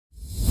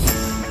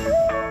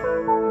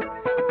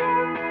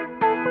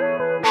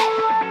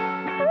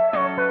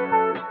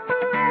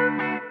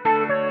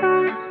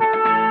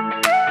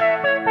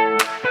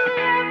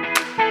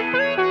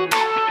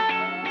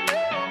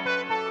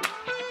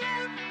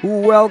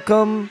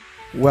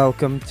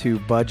Welcome to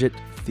Budget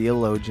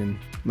Theologian.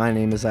 My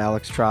name is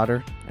Alex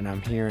Trotter, and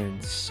I'm here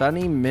in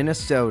sunny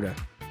Minnesota.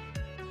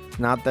 It's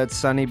not that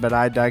sunny, but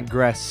I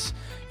digress.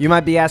 You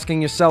might be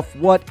asking yourself,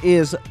 what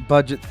is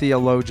Budget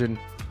Theologian?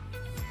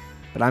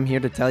 But I'm here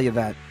to tell you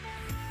that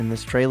in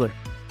this trailer.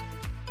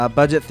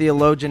 Budget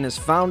Theologian is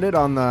founded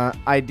on the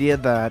idea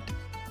that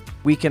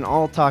we can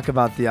all talk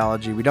about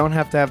theology. We don't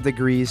have to have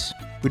degrees.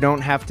 We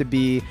don't have to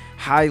be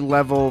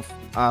high-level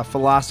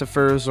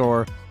philosophers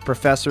or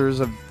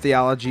professors of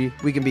theology.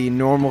 We can be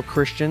normal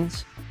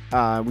Christians.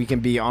 We can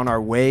be on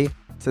our way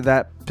to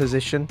that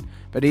position.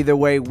 But either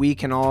way, we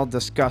can all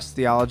discuss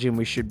theology, and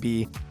we should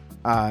be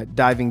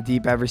diving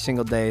deep every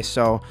single day.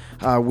 So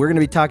we're going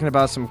to be talking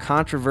about some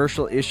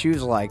controversial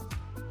issues like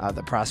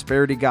the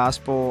prosperity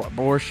gospel,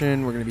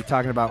 abortion. We're going to be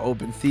talking about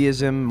open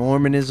theism,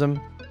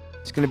 Mormonism.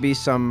 It's going to be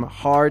some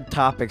hard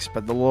topics,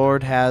 but the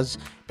Lord has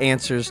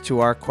answers to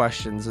our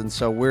questions. And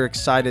so we're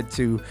excited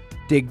to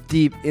dig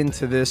deep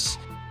into this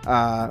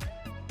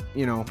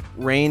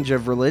range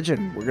of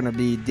religion. We're going to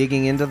be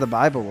digging into the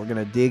Bible. We're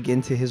going to dig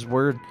into His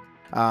Word.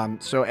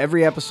 So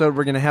every episode,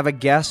 we're going to have a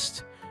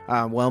guest.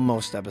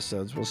 Most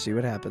episodes. We'll see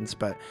what happens.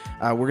 But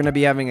we're going to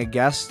be having a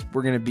guest.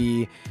 We're going to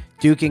be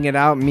duking it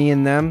out, me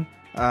and them.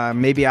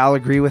 Maybe I'll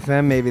agree with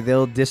them. Maybe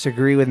they'll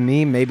disagree with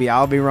me. Maybe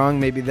I'll be wrong.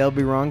 Maybe they'll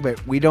be wrong.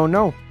 But we don't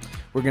know.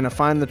 We're going to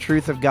find the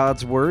truth of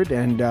God's Word.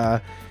 And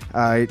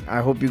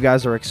I hope you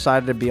guys are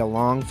excited to be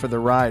along for the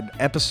ride.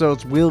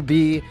 Episodes will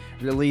be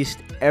released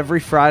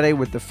every Friday,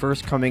 with the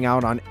first coming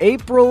out on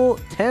April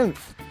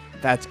 10th.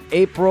 That's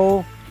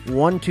April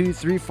 1, 2,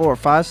 3, 4,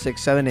 5,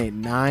 6, 7, 8,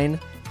 9,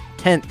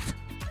 10th.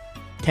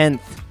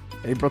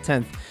 April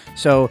 10th.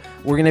 So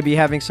we're going to be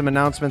having some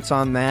announcements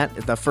on that.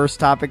 The first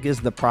topic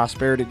is the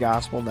prosperity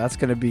gospel. That's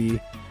going to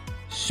be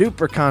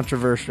super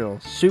controversial,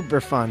 super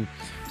fun.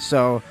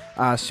 So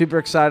super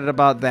excited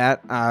about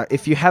that.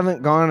 If you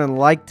haven't gone and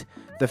liked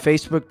the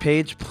Facebook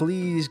page,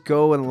 please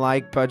go and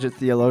like Budget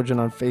Theologian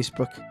on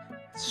Facebook.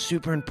 It's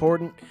super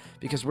important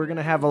because we're going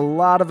to have a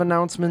lot of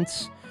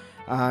announcements,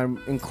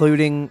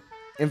 including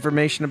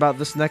information about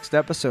this next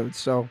episode.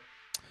 So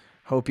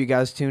hope you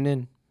guys tune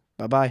in.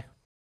 Bye-bye.